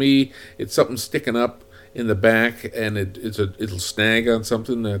 So to me, it's something sticking up in the back, and it'll snag on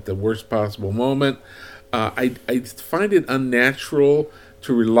something at the worst possible moment. I find it unnatural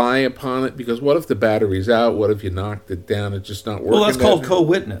to rely upon it, because what if the battery's out? What if you knocked it down? It's just not working. Well, that's called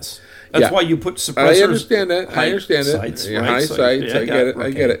co-witness. That's why you put suppressors. I understand that. High sights. Yeah,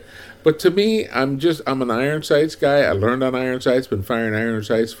 I get it. But to me, I'm an iron sights guy. I learned on iron sights, been firing iron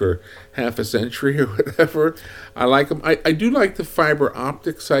sights for half a century or whatever. I like them. I do like the fiber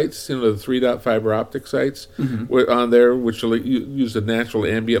optic sights, the 3-dot fiber optic sights on there, which will use the natural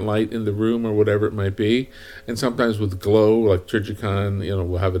ambient light in the room or whatever it might be. And sometimes with glow, like Trigicon,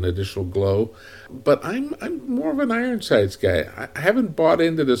 will have an additional glow. But I'm more of an iron sights guy. I haven't bought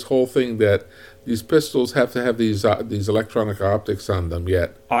into this whole thing that these pistols have to have these electronic optics on them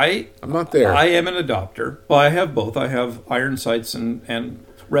yet. I'm not there. I am an adopter. Well, I have both. I have iron sights and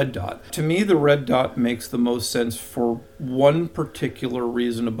red dot. To me, the red dot makes the most sense for one particular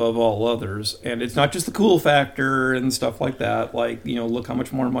reason above all others. And it's not just the cool factor and stuff like that. Like, look how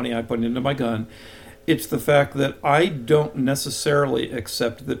much more money I put into my gun. It's the fact that I don't necessarily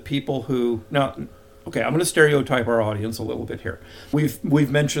accept that people who... Now, okay, I'm going to stereotype our audience a little bit here. We've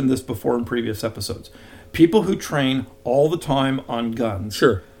mentioned this before in previous episodes. People who train all the time on guns,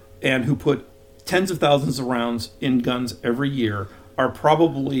 sure, and who put tens of thousands of rounds in guns every year are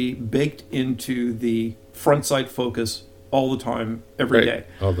probably baked into the front sight focus all the time, every day.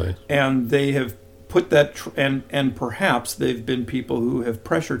 All day. And they have put that, and perhaps they've been people who have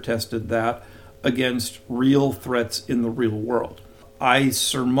pressure tested that against real threats in the real world. I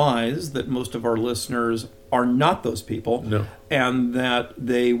surmise that most of our listeners are not those people, no, and that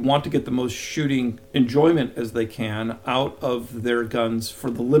they want to get the most shooting enjoyment as they can out of their guns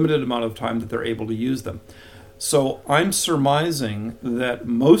for the limited amount of time that they're able to use them. So I'm surmising that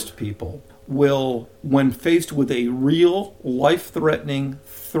most people will, when faced with a real life-threatening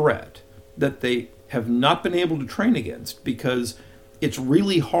threat that they have not been able to train against, because it's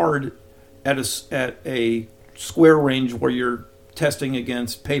really hard at a square range where you're testing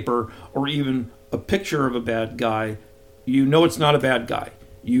against paper or even a picture of a bad guy, it's not a bad guy.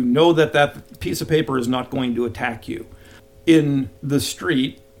 That piece of paper is not going to attack you. In the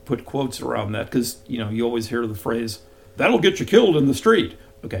street, put quotes around that, because you always hear the phrase, that'll get you killed in the street.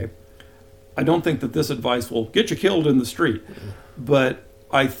 Okay. I don't think that this advice will get you killed in the street, but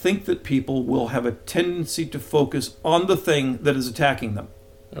I think that people will have a tendency to focus on the thing that is attacking them.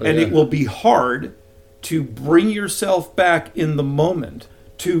 It will be hard to bring yourself back in the moment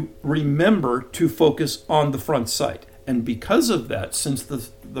to remember to focus on the front sight. And because of that, since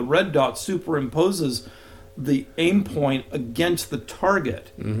the red dot superimposes the aim point against the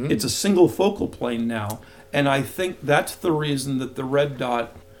target, it's a single focal plane now. And I think that's the reason that the red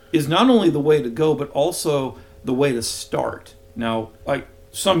dot is not only the way to go, but also the way to start. Now,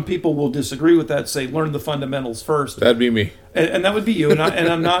 some people will disagree with that, say learn the fundamentals first. That'd be me. And that would be you.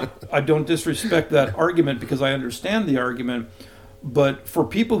 I don't disrespect that argument, because I understand the argument. But for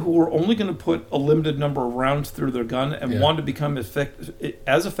people who are only going to put a limited number of rounds through their gun and want to become as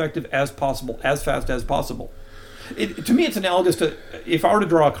effective as possible, as fast as possible, to me it's analogous to, if I were to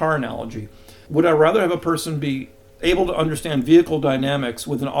draw a car analogy, would I rather have a person be able to understand vehicle dynamics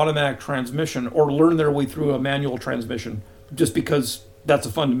with an automatic transmission, or learn their way through a manual transmission just because that's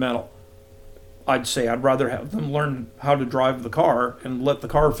a fundamental? I'd say I'd rather have them learn how to drive the car and let the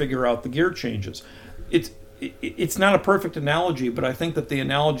car figure out the gear changes. It's not a perfect analogy, but I think that the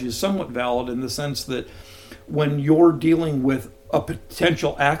analogy is somewhat valid in the sense that when you're dealing with a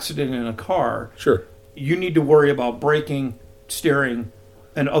potential accident in a car, sure, you need to worry about braking, steering,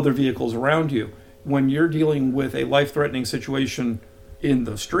 and other vehicles around you. When you're dealing with a life-threatening situation in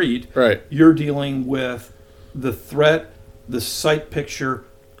the street, right, you're dealing with the threat, the sight picture,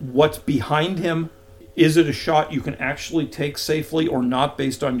 what's behind him. Is it a shot you can actually take safely or not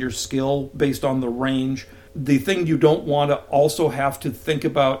based on your skill, based on the range? The thing you don't want to also have to think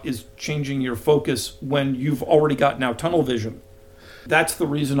about is changing your focus when you've already got now tunnel vision. That's the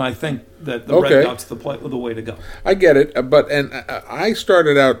reason I think that the red dot's the way to go. I get it, and I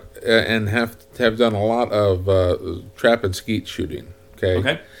started out and have done a lot of trap and skeet shooting.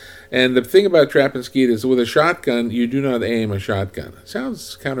 Okay. And the thing about trap and skeet is with a shotgun, you do not aim a shotgun. It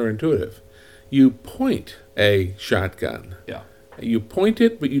sounds counterintuitive. You point a shotgun. Yeah. You point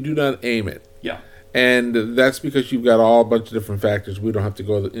it, but you do not aim it. Yeah. And that's because you've got a bunch of different factors. We don't have to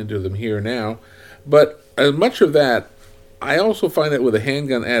go into them here now. But much of that, I also find that with a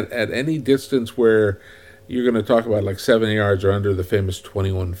handgun at any distance where you're going to talk about like 7 yards or under the famous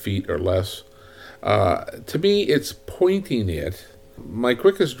 21 feet or less, to me, it's pointing it. My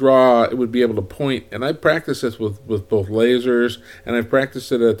quickest draw, it would be able to point, and I practice this with both lasers, and I've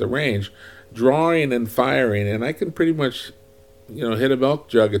practiced it at the range, drawing and firing, and I can pretty much, hit a milk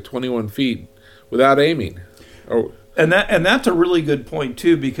jug at 21 feet without aiming. And that's a really good point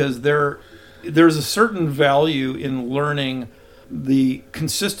too, because there's a certain value in learning the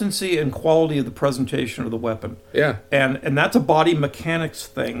consistency and quality of the presentation of the weapon. Yeah. And that's a body mechanics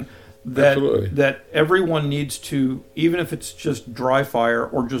thing that everyone needs to, even if it's just dry fire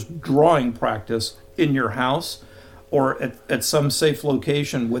or just drawing practice in your house or at some safe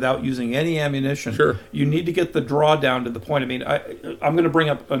location without using any ammunition. Sure. You need to get the draw down to the point. I mean, I'm going to bring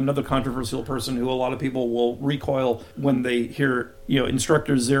up another controversial person who a lot of people will recoil when they hear,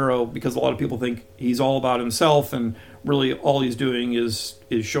 Instructor Zero, because a lot of people think he's all about himself and really all he's doing is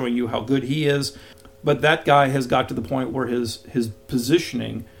showing you how good he is. But that guy has got to the point where his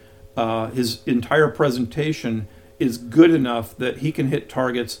positioning, his entire presentation is good enough that he can hit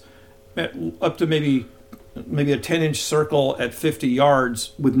targets up to maybe a 10-inch circle at 50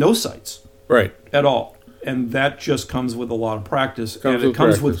 yards with no sights. Right. At all. And that just comes with a lot of practice. It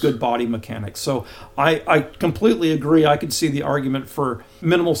comes with good body mechanics. So I completely agree. I could see the argument for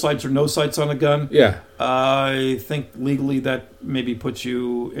minimal sights or no sights on a gun. Yeah. I think legally that maybe puts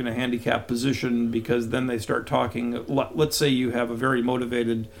you in a handicapped position, because then they start talking. Let's say you have a very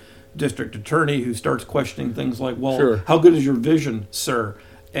motivated district attorney who starts questioning things like, well, sure, how good is your vision, sir?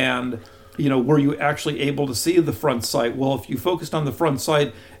 And were you actually able to see the front sight? Well, if you focused on the front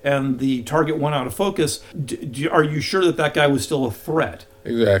sight and the target went out of focus, are you sure that guy was still a threat?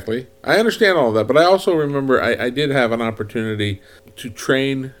 Exactly. I understand all of that, but I also remember I did have an opportunity to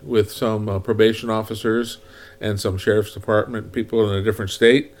train with some probation officers and some sheriff's department people in a different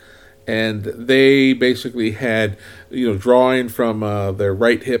state. And they basically had, drawing from their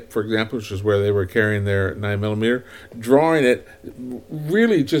right hip, for example, which is where they were carrying their 9mm, drawing it,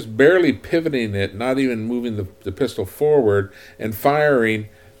 really just barely pivoting it, not even moving the pistol forward, and firing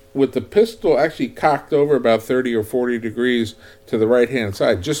with the pistol actually cocked over about 30 or 40 degrees to the right-hand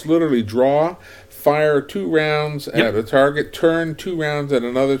side. Just literally draw, fire 2 rounds at a target, turn 2 rounds at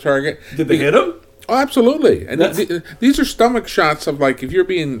another target. Did they hit him? Oh, absolutely. And these are stomach shots of, like, if you're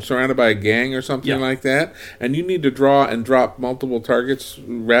being surrounded by a gang or something like that, and you need to draw and drop multiple targets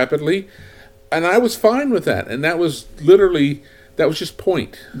rapidly. And I was fine with that. And that was just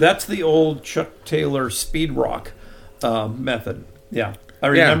point. That's the old Chuck Taylor speed rock method. Yeah. I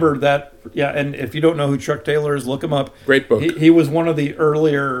remember that. Yeah. And if you don't know who Chuck Taylor is, look him up. Great book. He was one of the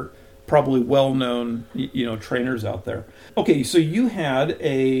earlier, probably well-known, trainers out there. Okay. So you had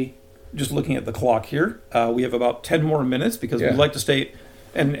just looking at the clock here, we have about 10 more minutes, because we'd like to stay,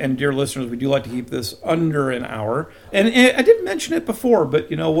 and dear listeners, we do like to keep this under an hour. And I didn't mention it before,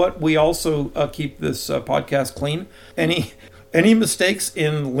 but you know what? We also keep this podcast clean. Any mistakes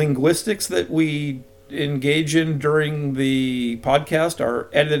in linguistics that we engage in during the podcast are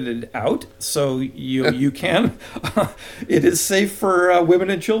edited out, so you can. It is safe for women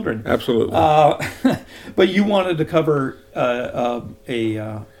and children. Absolutely. But you wanted to cover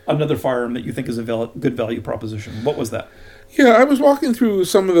another firearm that you think is a good value proposition. What was that? Yeah, I was walking through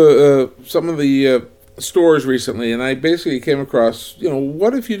some of the stores recently, and I basically came across,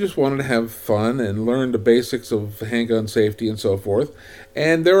 what if you just wanted to have fun and learn the basics of handgun safety and so forth?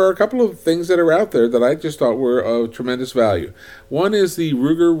 And there are a couple of things that are out there that I just thought were of tremendous value. One is the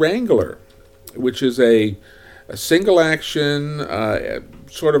Ruger Wrangler, which is a single action,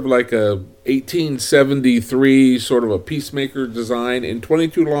 sort of like a 1873 sort of a peacemaker design in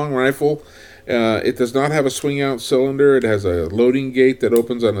 .22 long rifle. It does not have a swing out cylinder. It has a loading gate that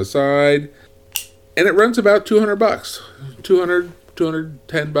opens on the side, and it runs about $200, $210,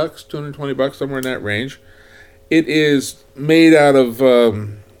 $220, somewhere in that range. It is made out of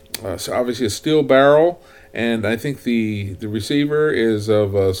obviously a steel barrel, And I think the receiver is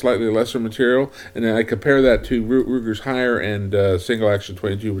of a slightly lesser material. And then I compare that to Ruger's higher end single action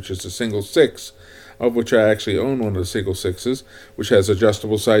 22, which is a single 6, of which I actually own one of the single 6s, which has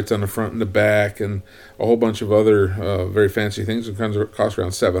adjustable sights on the front and the back and a whole bunch of other very fancy things. It costs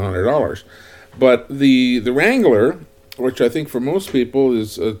around $700. But the Wrangler, which I think for most people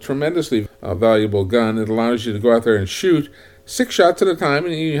is a tremendously valuable gun, it allows you to go out there and shoot 6 shots at a time,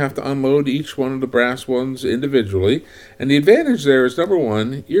 and you have to unload each one of the brass ones individually. And the advantage there is, number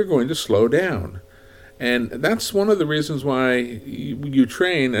one, you're going to slow down. And that's one of the reasons why you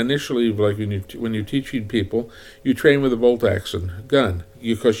train initially, like when you teach people, you train with a bolt action gun,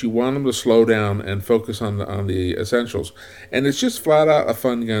 because you want them to slow down and focus on the essentials. And it's just flat out a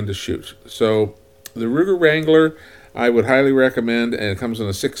fun gun to shoot. So the Ruger Wrangler, I would highly recommend, and it comes in a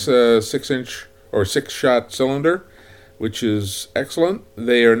 6-inch or 6-shot cylinder, which is excellent.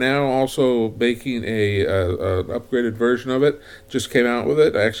 They are now also making a upgraded version of it. Just came out with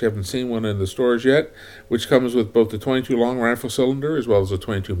it. I actually haven't seen one in the stores yet, which comes with both the 22 long rifle cylinder as well as the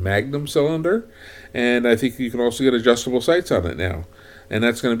 22 Magnum cylinder. And I think you can also get adjustable sights on it now. And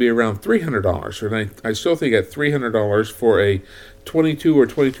that's going to be around $300. And I still think at $300 for a 22 or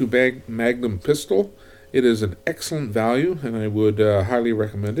 22 Magnum pistol, it is an excellent value, and I would highly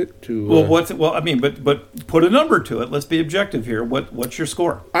recommend it to. But put a number to it. Let's be objective here. What's your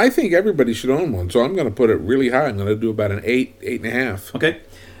score? I think everybody should own one, so I'm going to put it really high. I'm going to do about an 8.5. Okay.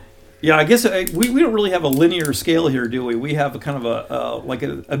 Yeah, I guess we don't really have a linear scale here, do we? We have a kind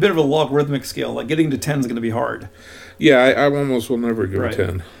of a bit of a logarithmic scale. Like getting to 10 is going to be hard. Yeah, I almost will never give a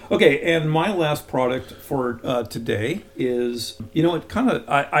 10. Okay, and my last product for today is,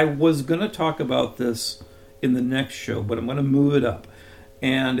 I was going to talk about this in the next show, but I'm going to move it up.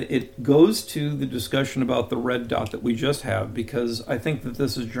 And it goes to the discussion about the red dot that we just had, because I think that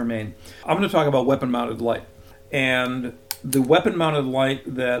this is germane. I'm going to talk about weapon-mounted light. And the weapon-mounted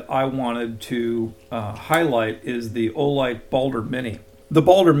light that I wanted to highlight is the Olight Balder Mini. The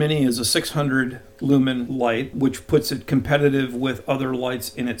Balder Mini is a 600 lumen light, which puts it competitive with other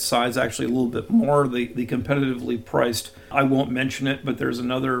lights in its size, actually a little bit more. The competitively priced, I won't mention it, but there's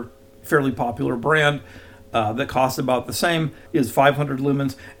another fairly popular brand that costs about the same, is 500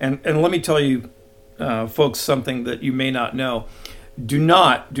 lumens. And let me tell you, folks, something that you may not know. Do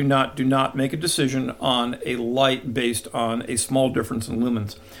not make a decision on a light based on a small difference in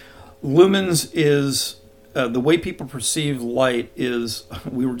lumens. Lumens is... the way people perceive light is,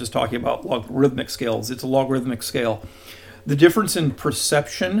 we were just talking about logarithmic scales. It's a logarithmic scale. The difference in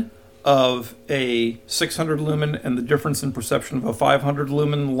perception of a 600 lumen and the difference in perception of a 500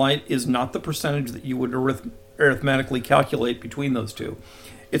 lumen light is not the percentage that you would arithmetically calculate between those two.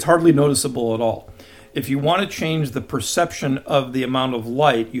 It's hardly noticeable at all. If you want to change the perception of the amount of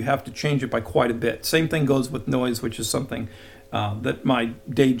light, you have to change it by quite a bit. Same thing goes with noise, which is something that my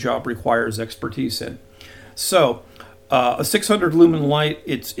day job requires expertise in. So, a 600 lumen light,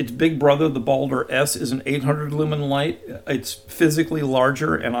 its big brother, the Balder S, is an 800 lumen light. It's physically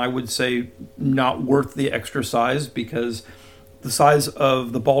larger, and I would say not worth the extra size, because the size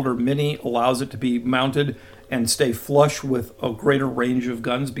of the Balder Mini allows it to be mounted and stay flush with a greater range of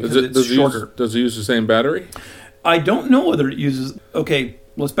guns because it's shorter. Does it use the same battery? I don't know whether it uses... Okay,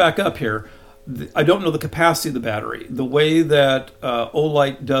 let's back up here. I don't know the capacity of the battery. The way that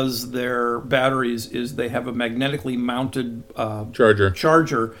Olight does their batteries is they have a magnetically mounted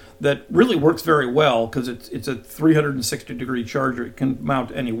charger that really works very well, because it's a 360-degree charger. It can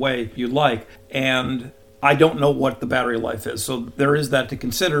mount any way you like. And I don't know what the battery life is. So there is that to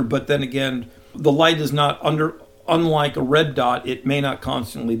consider. But then again, the light is not unlike a red dot, it may not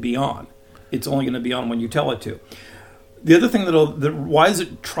constantly be on. It's only going to be on when you tell it to. The other thing why does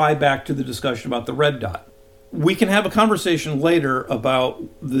it tie back to the discussion about the red dot? We can have a conversation later about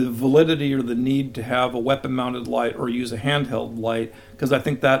the validity or the need to have a weapon-mounted light or use a handheld light, because I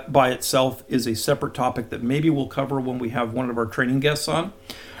think that by itself is a separate topic that maybe we'll cover when we have one of our training guests on.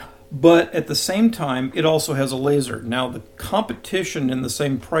 But at the same time, it also has a laser. Now, the competition in the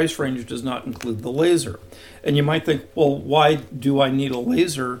same price range does not include the laser. And you might think, well, why do I need a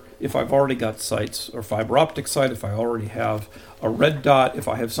laser if I've already got sights or fiber optic sight, if I already have a red dot, if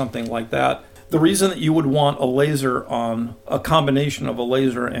I have something like that? The reason that you would want a laser on a combination of a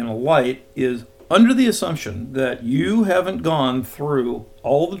laser and a light is under the assumption that you haven't gone through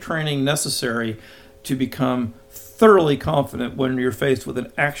all the training necessary to become thoroughly confident when you're faced with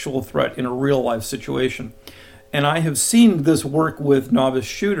an actual threat in a real life situation. And I have seen this work with novice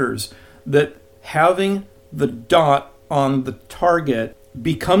shooters, that having the dot on the target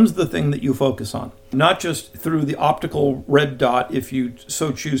becomes the thing that you focus on. not just through the optical red dot if you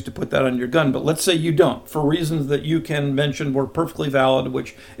so choose to put that on your gun, but let's say you don't, for reasons that you can mention were perfectly valid,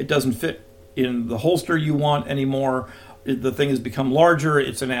 which it doesn't fit in the holster you want anymore. The thing has become larger,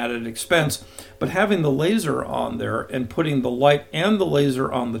 it's an added expense. But having the laser on there and putting the light and the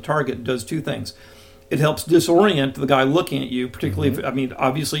laser on the target does two things. It helps disorient the guy looking at you, particularly if, I mean,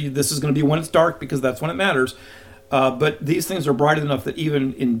 obviously this is going to be when it's dark because that's when it matters. But these things are bright enough that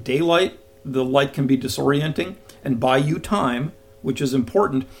even in daylight, the light can be disorienting and buy you time, which is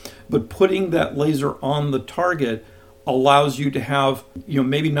important. But putting that laser on the target allows you to have,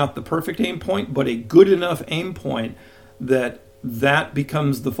 maybe not the perfect aim point, but a good enough aim point that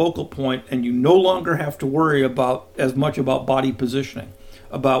becomes the focal point, and you no longer have to worry about as much about body positioning,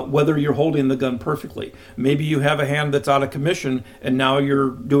 about whether you're holding the gun perfectly. Maybe you have a hand that's out of commission, and now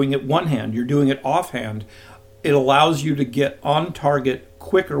you're doing it one hand, you're doing it offhand. It allows you to get on target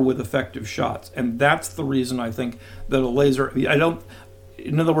quicker with effective shots, and that's the reason I think that a laser.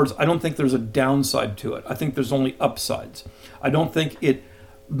 In other words, I don't think there's a downside to it. I think there's only upsides. I don't think it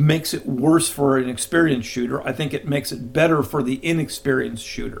makes it worse for an experienced shooter. I think it makes it better for the inexperienced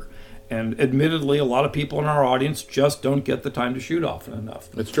shooter. And admittedly, a lot of people in our audience just don't get the time to shoot often enough.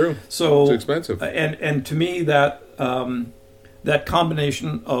 It's true. So it's expensive. And to me, that that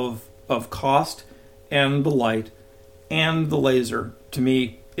combination of cost and the light and the laser, to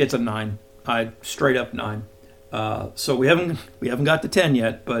me, it's a 9. Straight up 9. So we haven't got to 10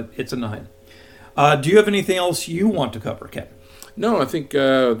 yet, but it's a 9. Do you have anything else you want to cover, Ken? No, I think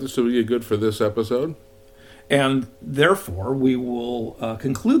this will be good for this episode. And therefore, we will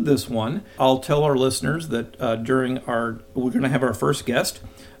conclude this one. I'll tell our listeners that we're going to have our first guest,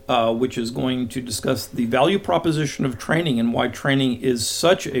 which is going to discuss the value proposition of training and why training is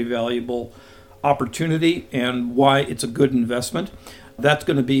such a valuable opportunity and why it's a good investment. That's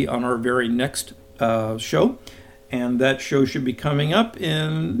going to be on our very next show. And that show should be coming up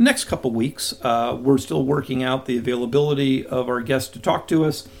in the next couple weeks. We're still working out the availability of our guests to talk to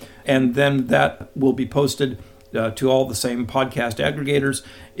us. And then that will be posted to all the same podcast aggregators.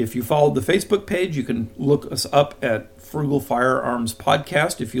 If you followed the Facebook page, you can look us up at Frugal Firearms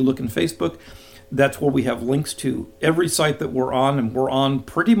Podcast. If you look in Facebook, that's where we have links to every site that we're on, and we're on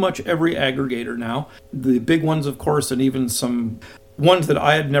pretty much every aggregator now. The big ones, of course, and even some ones that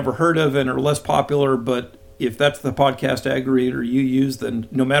I had never heard of and are less popular, but if that's the podcast aggregator you use, then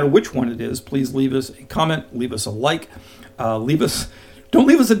no matter which one it is, please leave us a comment, leave us a like, don't leave us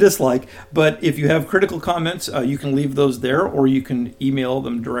a dislike, but if you have critical comments, you can leave those there, or you can email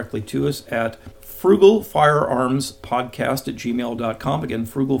them directly to us at frugalfirearmspodcast@gmail.com. Again,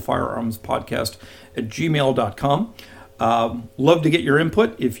 frugalfirearmspodcast@gmail.com. Love to get your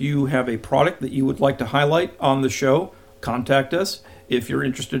input. If you have a product that you would like to highlight on the show, contact us. If you're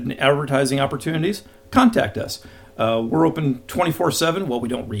interested in advertising opportunities, contact us. We're open 24/7. Well, we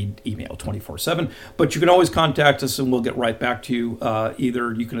don't read email 24/7, but you can always contact us and we'll get right back to you.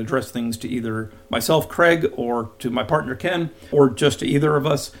 Either you can address things to either myself, Craig, or to my partner, Ken, or just to either of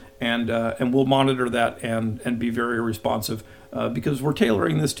us, and we'll monitor that and be very responsive because we're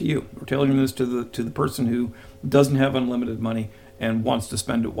tailoring this to you. We're tailoring this to the person who doesn't have unlimited money and wants to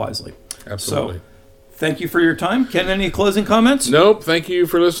spend it wisely. Absolutely. So, thank you for your time. Ken, any closing comments? Nope. Thank you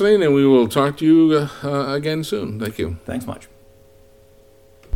for listening, and we will talk to you again soon. Thank you. Thanks much.